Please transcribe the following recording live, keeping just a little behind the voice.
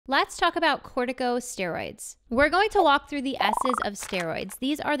Let's talk about corticosteroids. We're going to walk through the S's of steroids.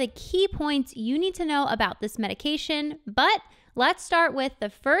 These are the key points you need to know about this medication, but let's start with the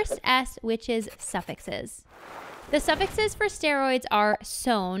first S, which is suffixes. The suffixes for steroids are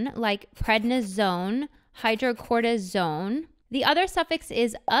 "zone," like prednisone, hydrocortisone. The other suffix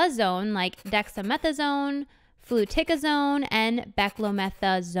is "azone," like dexamethasone, fluticasone, and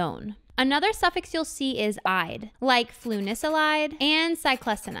beclomethasone. Another suffix you'll see is "ide," like flunisolide and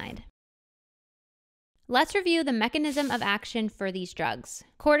cyclosinide. Let's review the mechanism of action for these drugs.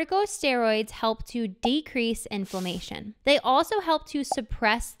 Corticosteroids help to decrease inflammation. They also help to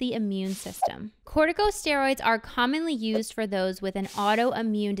suppress the immune system. Corticosteroids are commonly used for those with an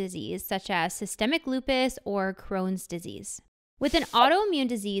autoimmune disease, such as systemic lupus or Crohn's disease. With an autoimmune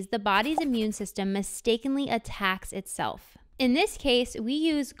disease, the body's immune system mistakenly attacks itself. In this case, we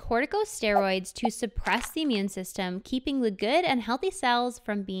use corticosteroids to suppress the immune system, keeping the good and healthy cells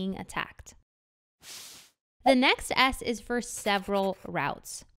from being attacked. The next S is for several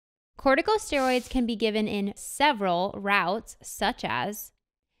routes. Corticosteroids can be given in several routes, such as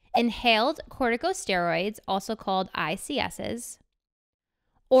inhaled corticosteroids, also called ICSs,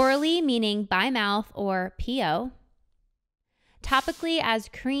 orally, meaning by mouth or PO, topically as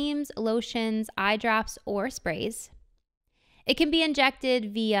creams, lotions, eye drops, or sprays. It can be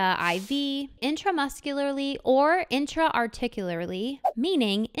injected via IV, intramuscularly, or intra-articularly,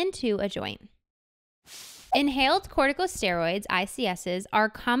 meaning into a joint. Inhaled corticosteroids, ICSs, are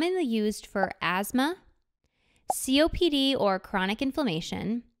commonly used for asthma, COPD or chronic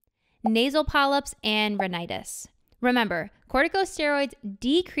inflammation, nasal polyps, and rhinitis. Remember, corticosteroids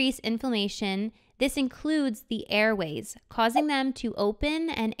decrease inflammation. This includes the airways, causing them to open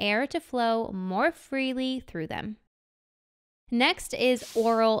and air to flow more freely through them. Next is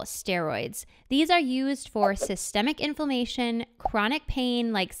oral steroids. These are used for systemic inflammation, chronic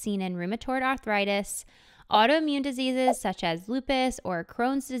pain like seen in rheumatoid arthritis, autoimmune diseases such as lupus or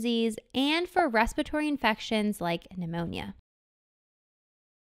Crohn's disease, and for respiratory infections like pneumonia.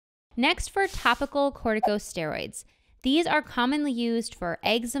 Next, for topical corticosteroids. These are commonly used for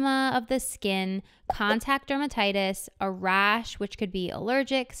eczema of the skin, contact dermatitis, a rash, which could be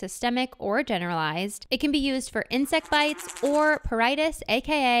allergic, systemic, or generalized. It can be used for insect bites or pruritus,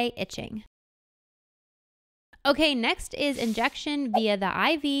 aka itching. Okay, next is injection via the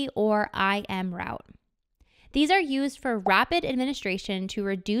IV or IM route. These are used for rapid administration to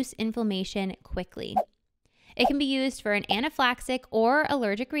reduce inflammation quickly. It can be used for an anaphylactic or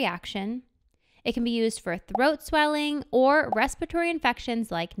allergic reaction. It can be used for throat swelling or respiratory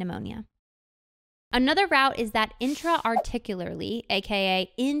infections like pneumonia. Another route is that intra-articularly, aka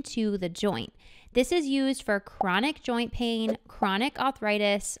into the joint. This is used for chronic joint pain, chronic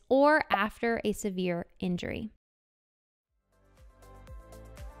arthritis, or after a severe injury.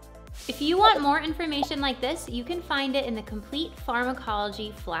 If you want more information like this, you can find it in the complete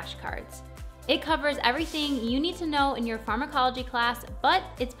pharmacology flashcards. It covers everything you need to know in your pharmacology class, but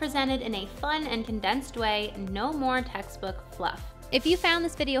it's presented in a fun and condensed way, no more textbook fluff. If you found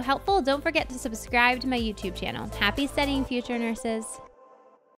this video helpful, don't forget to subscribe to my YouTube channel. Happy studying, future nurses!